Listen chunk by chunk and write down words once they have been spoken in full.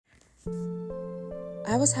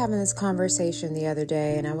I was having this conversation the other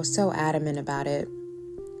day and I was so adamant about it.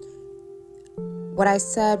 What I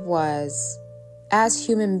said was, as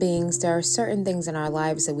human beings, there are certain things in our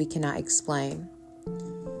lives that we cannot explain.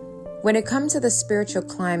 When it comes to the spiritual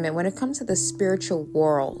climate, when it comes to the spiritual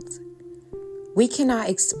world, we cannot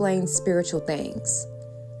explain spiritual things.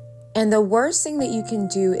 And the worst thing that you can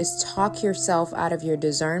do is talk yourself out of your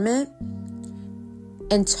discernment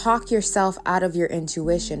and talk yourself out of your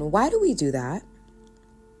intuition. Why do we do that?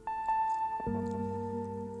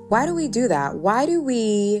 Why do we do that? Why do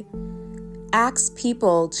we ask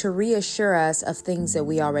people to reassure us of things that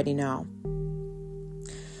we already know?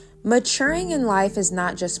 Maturing in life is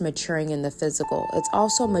not just maturing in the physical. It's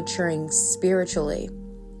also maturing spiritually.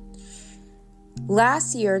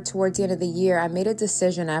 Last year, towards the end of the year, I made a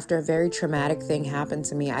decision after a very traumatic thing happened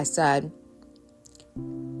to me. I said,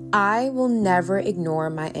 I will never ignore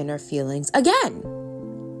my inner feelings again.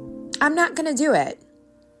 I'm not going to do it.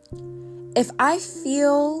 If I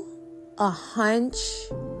feel a hunch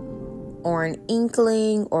or an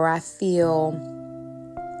inkling, or I feel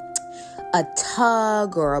a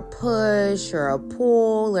tug or a push or a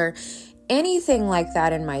pull or anything like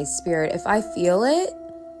that in my spirit, if I feel it,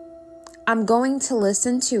 I'm going to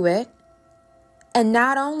listen to it. And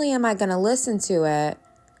not only am I going to listen to it,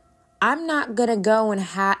 I'm not going to go and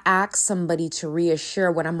ask somebody to reassure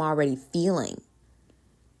what I'm already feeling.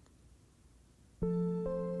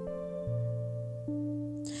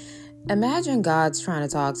 Imagine God's trying to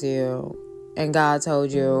talk to you and God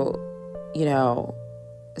told you,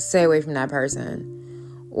 stay away from that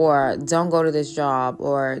person, or don't go to this job,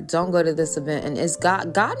 or don't go to this event. And it's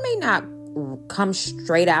God may not come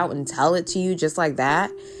straight out and tell it to you just like that,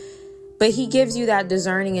 but he gives you that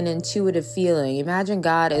discerning and intuitive feeling. Imagine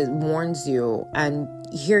God warns you, and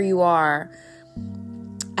here you are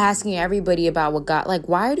asking everybody about what God, like,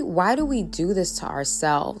 why do we do this to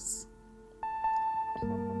ourselves?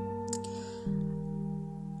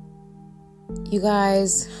 You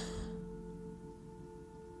guys,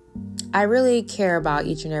 I really care about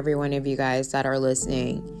each and every one of you guys that are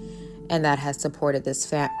listening and that has supported this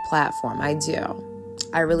platform. I do.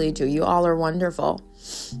 I really do. You all are wonderful.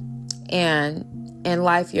 And in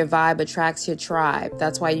life, your vibe attracts your tribe.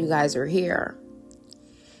 That's why you guys are here.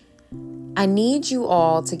 I need you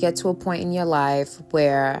all to get to a point in your life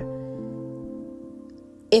where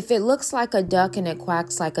if it looks like a duck and it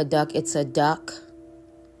quacks like a duck, it's a duck.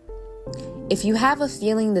 If you have a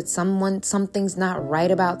feeling that something's not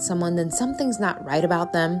right about someone, then something's not right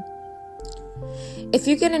about them. If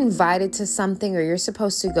you get invited to something or you're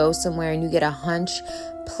supposed to go somewhere and you get a hunch,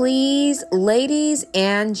 please, ladies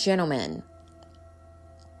and gentlemen,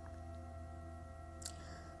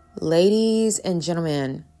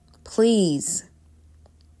 please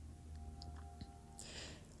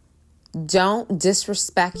don't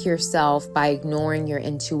disrespect yourself by ignoring your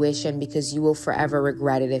intuition, because you will forever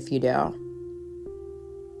regret it if you do.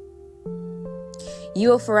 You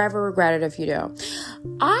will forever regret it if you do.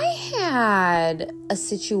 I had a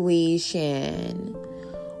situation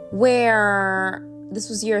where, this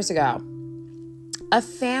was years ago, a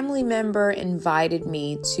family member invited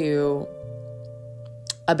me to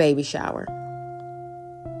a baby shower.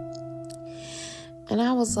 And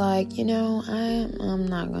I was like, I'm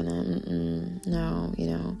not gonna,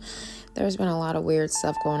 no, there's been a lot of weird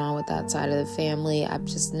stuff going on with that side of the family. I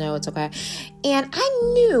just know it's okay. And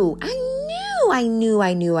I knew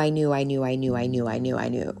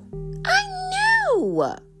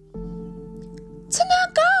to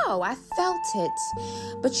not go. I felt it.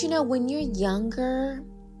 But when you're younger,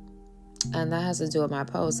 and that has to do with my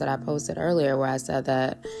post that I posted earlier where I said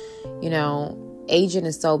that, aging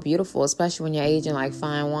is so beautiful, especially when you're aging like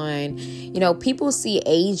fine wine. People see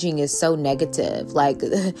aging as so negative. Like,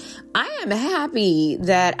 I am happy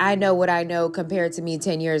that I know what I know compared to me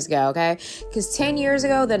 10 years ago, okay? Because 10 years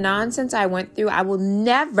ago, the nonsense I went through, I will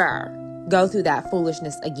never go through that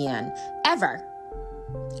foolishness again. Ever.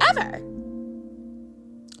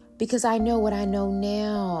 Because I know what I know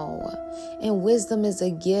now. And wisdom is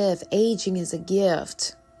a gift. Aging is a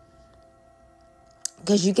gift.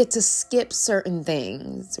 Because you get to skip certain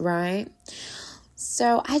things, right?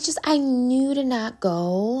 So I knew to not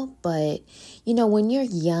go. But, when you're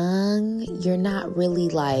young, you're not really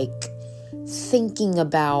thinking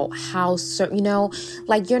about how certain,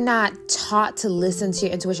 you're not taught to listen to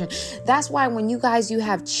your intuition. That's why when you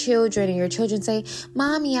have children and your children say,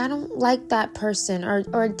 Mommy, I don't like that person,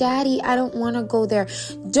 or Daddy, I don't want to go there.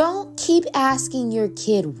 Don't keep asking your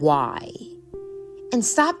kid why. And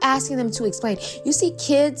stop asking them to explain. You see,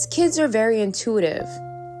 kids are very intuitive.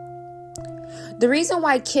 The reason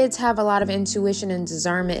why kids have a lot of intuition and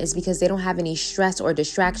discernment is because they don't have any stress or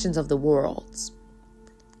distractions of the world.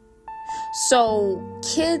 So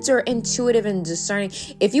kids are intuitive and discerning.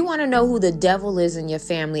 If you want to know who the devil is in your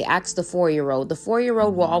family, ask the 4-year-old. The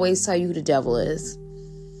 4-year-old will always tell you who the devil is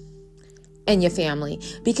in your family,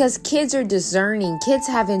 because kids are discerning. Kids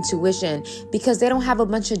have intuition because they don't have a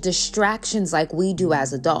bunch of distractions like we do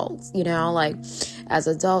as adults. You know, like as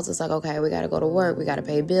adults, it's like, okay, we got to go to work. We got to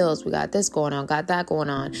pay bills. We got this going on, got that going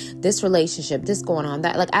on, this relationship, this going on,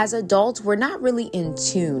 that. Like as adults, we're not really in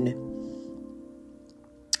tune.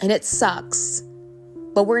 And it sucks,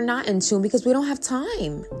 but we're not in tune because we don't have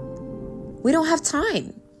time. We don't have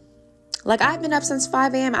time. Like I've been up since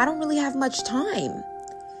 5 a.m. I don't really have much time.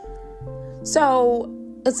 So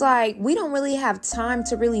it's like we don't really have time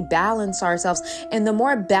to really balance ourselves. And the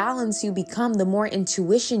more balanced you become, the more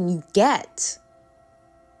intuition you get.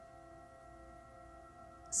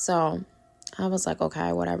 So I was like,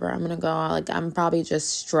 okay, whatever. I'm going to go. Like I'm probably just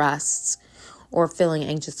stressed or feeling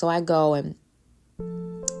anxious. So I go, and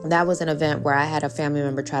that was an event where I had a family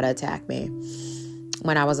member try to attack me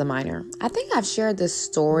when I was a minor. I think I've shared this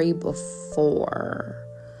story before.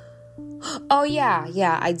 Oh,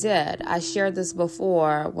 yeah, I did. I shared this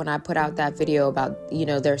before when I put out that video about, you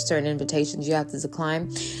know, there are certain invitations you have to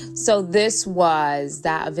decline. So this was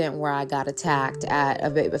that event where I got attacked at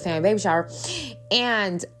a family baby shower.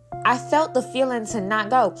 And I felt the feeling to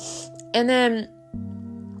not go. And then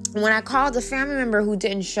when I called the family member who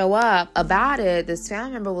didn't show up about it, this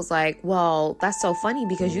family member was like, well, that's so funny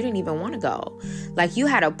because you didn't even want to go. Like you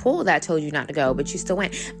had a pull that told you not to go, but you still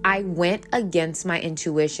went. I went against my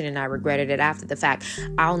intuition and I regretted it after the fact.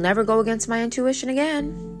 I'll never go against my intuition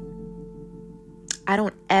again. I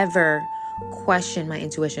don't ever question my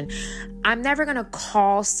intuition. I'm never going to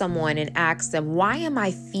call someone and ask them, why am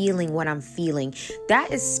I feeling what I'm feeling?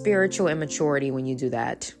 That is spiritual immaturity when you do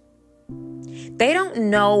that. They don't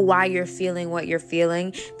know why you're feeling what you're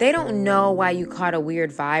feeling. They don't know why you caught a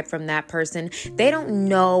weird vibe from that person. They don't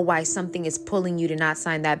know why something is pulling you to not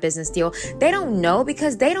sign that business deal. They don't know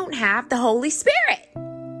because they don't have the Holy Spirit.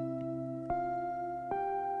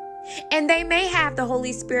 And they may have the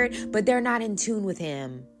Holy Spirit, but they're not in tune with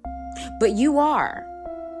Him. But you are.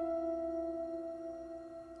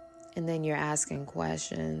 And then you're asking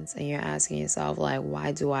questions and you're asking yourself, like,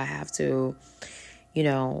 why do I have to, you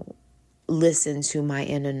know, listen to my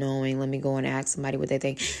inner knowing? Let me go and ask somebody what they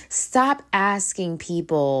think. Stop asking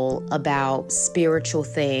people about spiritual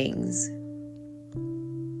things.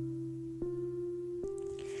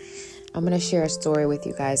 I'm going to share a story with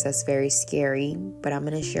you guys that's very scary, but I'm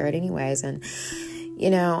going to share it anyways. And, you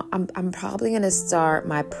know, I'm probably going to start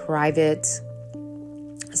my private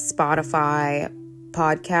Spotify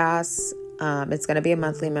podcast. It's going to be a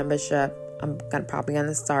monthly membership. I'm probably going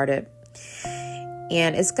to start it.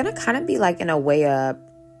 And it's going to kind of be like, in a way, a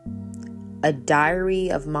diary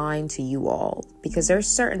of mine to you all. Because there's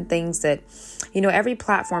certain things that, you know, every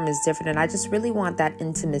platform is different. And I just really want that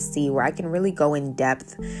intimacy where I can really go in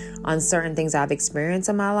depth on certain things I've experienced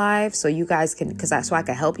in my life. So you guys can, so I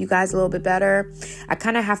can help you guys a little bit better. I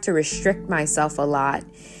kind of have to restrict myself a lot,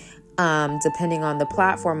 depending on the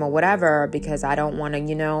platform or whatever, because I don't want to,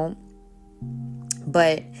 you know,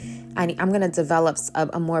 but I'm going to develop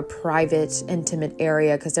a more private, intimate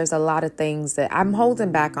area, because there's a lot of things that I'm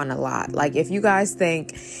holding back on a lot. Like, if you guys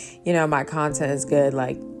think, you know, my content is good,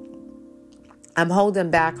 like, I'm holding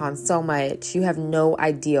back on so much. You have no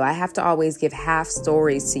idea. I have to always give half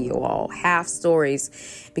stories to you all, half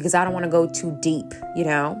stories, because I don't want to go too deep, you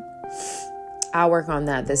know. I'll work on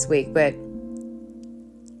that this week. But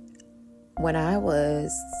when I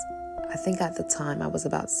think at the time I was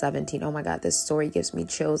about 17. Oh my God, this story gives me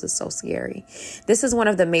chills. It's so scary. This is one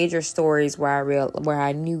of the major stories where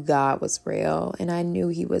I knew God was real, and I knew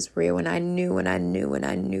He was real, and I knew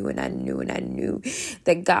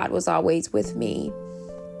that God was always with me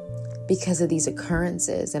because of these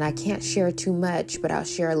occurrences. And I can't share too much, but I'll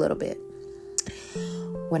share a little bit.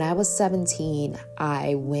 When I was 17,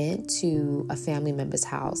 I went to a family member's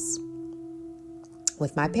house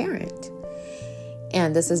with my parent.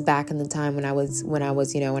 And this is back in the time when I was,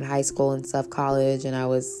 you know, in high school and stuff, college, and I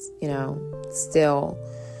was, you know, still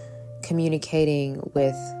communicating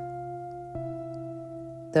with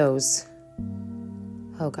those,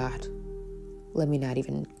 oh God, let me not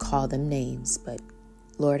even call them names, but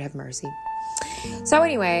Lord have mercy. So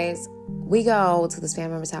anyways, we go to this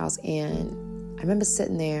family member's house, and I remember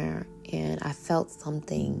sitting there and I felt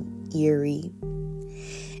something eerie.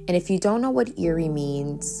 And if you don't know what eerie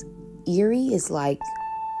means, eerie is like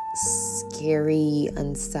scary,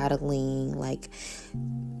 unsettling, like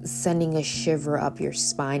sending a shiver up your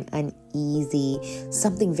spine, uneasy,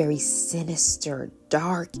 something very sinister,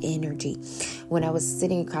 dark energy. When I was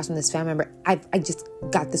sitting across from this family member, I just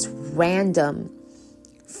got this random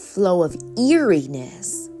flow of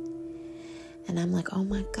eeriness. And I'm like, oh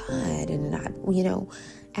my God. And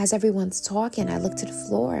as everyone's talking, I look to the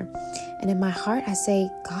floor, and in my heart, I say,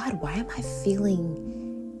 God, why am I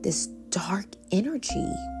feeling this dark energy?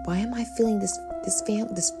 Why am I feeling this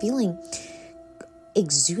feeling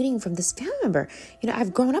exuding from this family member?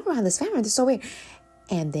 I've grown up around this family member. It's so weird.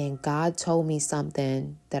 And then God told me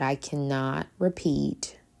something that I cannot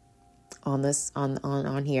repeat on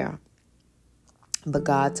here. But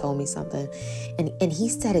God told me something, and he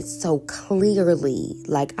said it so clearly.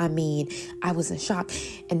 I was in shock.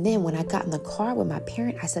 And then when I got in the car with my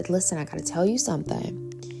parent, I said, listen, I got to tell you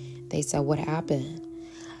something. They said, what happened?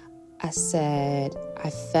 I said,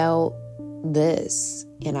 I felt this,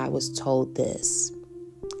 and I was told this.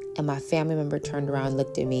 And my family member turned around,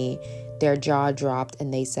 looked at me, their jaw dropped,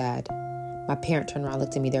 and they said, my parent turned around,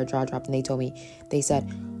 looked at me, their jaw dropped, and they said,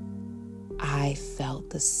 I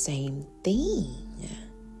felt the same thing.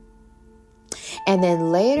 And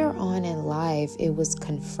then later on in life, it was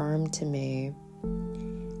confirmed to me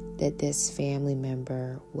that this family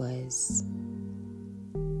member was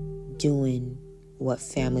doing what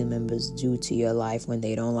family members do to your life when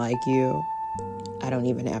they don't like you. I don't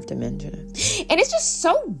even have to mention it. And it's just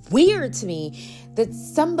so weird to me that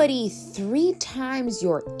somebody 3 times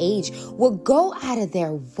your age will go out of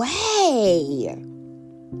their way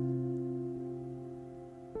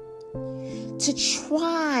to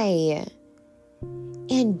try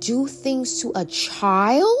and do things to a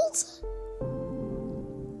child.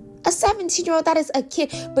 A 17-year-old, that is a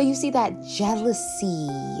kid. But you see that jealousy.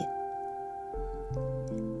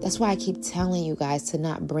 That's why I keep telling you guys to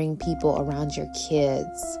not bring people around your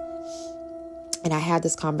kids. And I had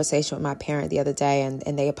this conversation with my parent the other day, and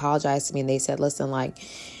they apologized to me, and they said, listen,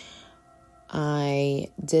 I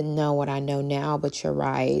didn't know what I know now, but you're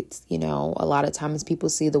right. A lot of times people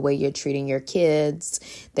see the way you're treating your kids.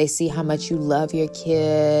 They see how much you love your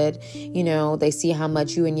kid. They see how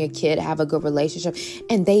much you and your kid have a good relationship,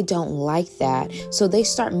 and they don't like that. So they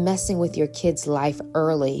start messing with your kid's life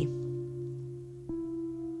early.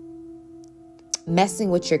 Messing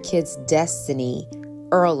with your kid's destiny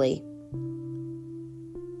early.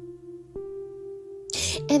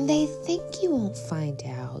 And they think you won't find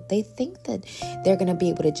out. They think that they're going to be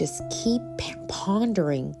able to just keep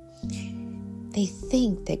pondering. They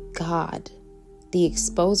think that God, the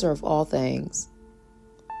exposer of all things,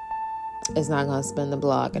 is not going to spin the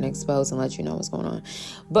block and expose and let you know what's going on.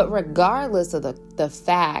 But regardless of the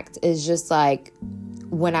fact, it's just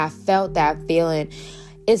when I felt that feeling,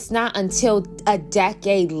 it's not until a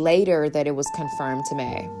decade later that it was confirmed to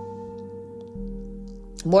me.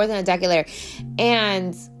 More than a decade later.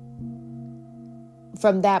 And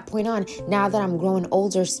from that point on, now that I'm growing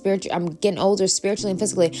older spiritually, I'm getting older spiritually and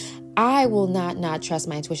physically, I will not trust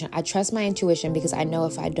my intuition. I trust my intuition because I know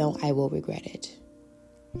if I don't, I will regret it.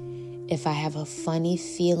 If I have a funny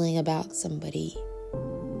feeling about somebody,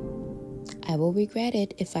 I will regret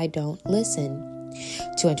it if I don't listen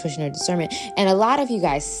to intuition or discernment. And a lot of you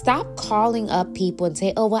guys, stop calling up people and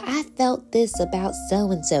say, oh, well, I felt this about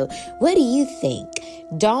so-and-so. What do you think?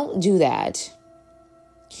 Don't do that.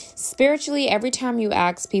 Spiritually, every time you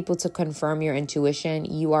ask people to confirm your intuition,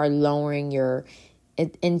 you are lowering your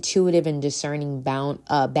intuitive and discerning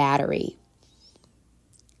battery.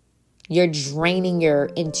 You're draining your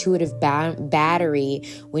intuitive battery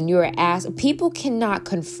when you're asked. People cannot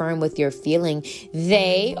confirm with your feeling.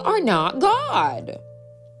 They are not God.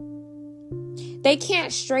 They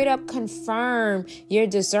can't straight up confirm your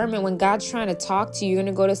discernment. When God's trying to talk to you, you're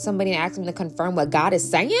going to go to somebody and ask them to confirm what God is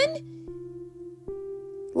saying?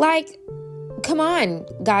 Come on,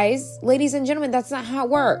 guys, ladies and gentlemen, that's not how it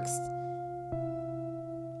works.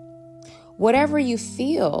 Whatever you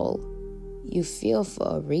feel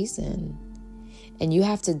for a reason. And you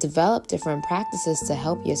have to develop different practices to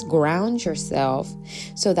help you ground yourself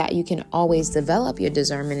so that you can always develop your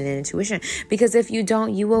discernment and intuition. Because if you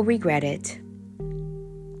don't, you will regret it.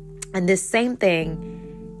 And this same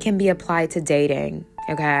thing can be applied to dating,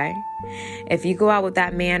 okay? If you go out with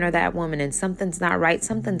that man or that woman and something's not right,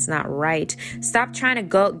 something's not right. Stop trying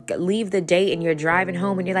to leave the date and you're driving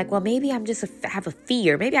home and you're like, well, maybe I'm just have a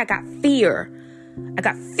fear. Maybe I got fear. I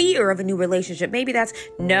got fear of a new relationship. Maybe that's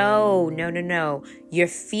no. You're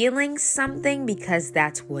feeling something because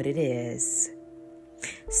that's what it is.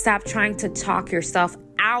 Stop trying to talk yourself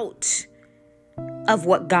out of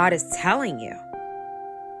what God is telling you.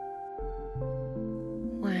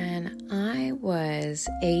 When I was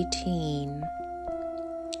 18,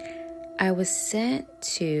 I was sent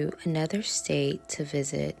to another state to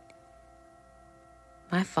visit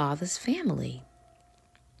my father's family.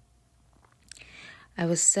 I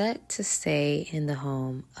was set to stay in the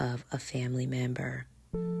home of a family member.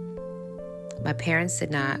 My parents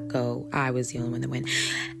did not go. I was the only one that went.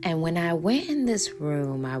 And when I went in this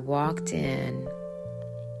room, I walked in.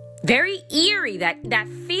 Very eerie, that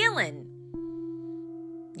feeling.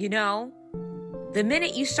 You know? The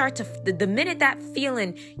minute you start to, the minute that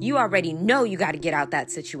feeling, you already know you got to get out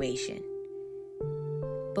that situation.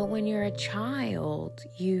 But when you're a child,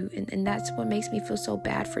 and that's what makes me feel so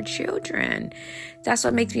bad for children. That's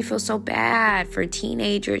what makes me feel so bad for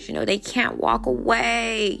teenagers. You know, they can't walk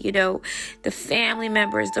away. You know, the family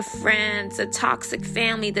members, the friends, the toxic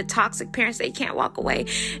family, the toxic parents, they can't walk away.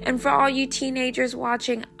 And for all you teenagers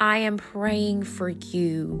watching, I am praying for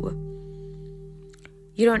you.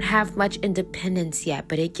 You don't have much independence yet,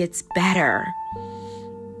 but it gets better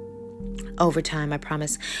over time, I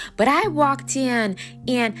promise. But I walked in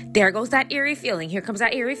and there goes that eerie feeling. Here comes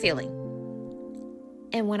that eerie feeling.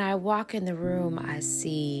 And when I walk in the room, I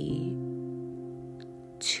see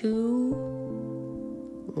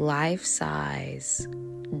 2 life-size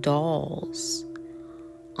dolls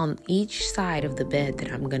on each side of the bed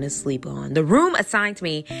that I'm going to sleep on. The room assigned to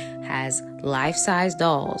me has life-size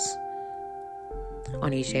dolls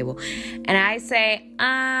on each table. And I say,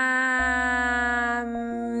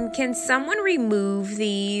 can someone remove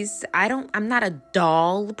these? I'm not a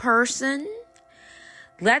doll person.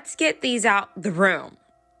 Let's get these out the room.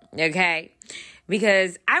 Okay?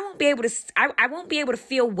 Because I won't be able to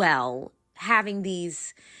feel well having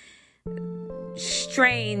these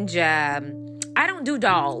strange, I don't do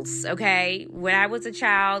dolls, okay? When I was a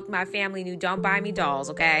child, my family knew, don't buy me dolls,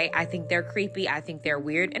 okay? I think they're creepy, I think they're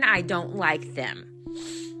weird, and I don't like them.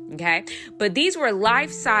 Okay. But these were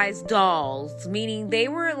life-size dolls, meaning they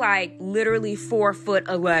were like literally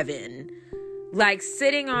 4'11", like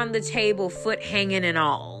sitting on the table, foot hanging and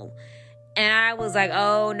all. And I was like,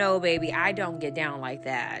 oh no, baby, I don't get down like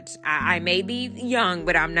that. I may be young,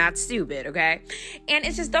 but I'm not stupid. Okay. And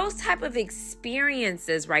it's just those type of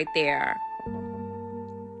experiences right there.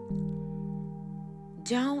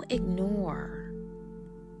 Don't ignore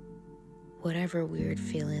whatever weird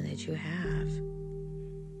feeling that you have.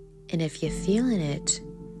 And if you're feeling it,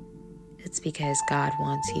 it's because God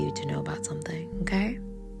wants you to know about something, okay?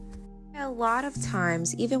 A lot of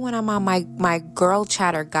times, even when I'm on my girl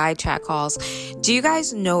chat or guy chat calls, do you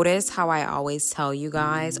guys notice how I always tell you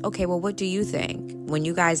guys, okay, well, what do you think? When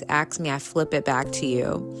you guys ask me, I flip it back to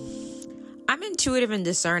you. I'm intuitive and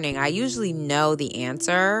discerning. I usually know the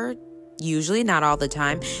answer. Usually, not all the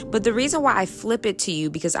time. But the reason why I flip it to you,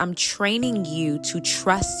 because I'm training you to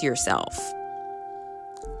trust yourself.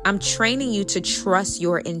 I'm training you to trust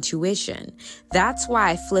your intuition. That's why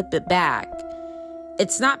I flip it back.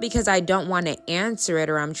 It's not because I don't want to answer it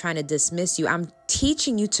or I'm trying to dismiss you. I'm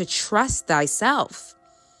teaching you to trust thyself.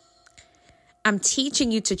 I'm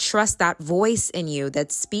teaching you to trust that voice in you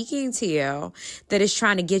that's speaking to you, that is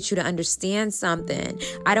trying to get you to understand something.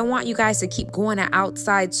 I don't want you guys to keep going to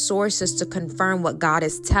outside sources to confirm what God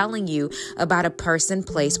is telling you about a person,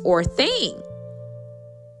 place, or thing.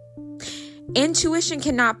 Intuition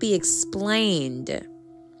cannot be explained.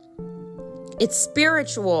 It's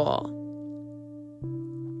spiritual.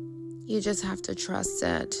 You just have to trust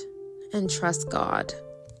it and trust God.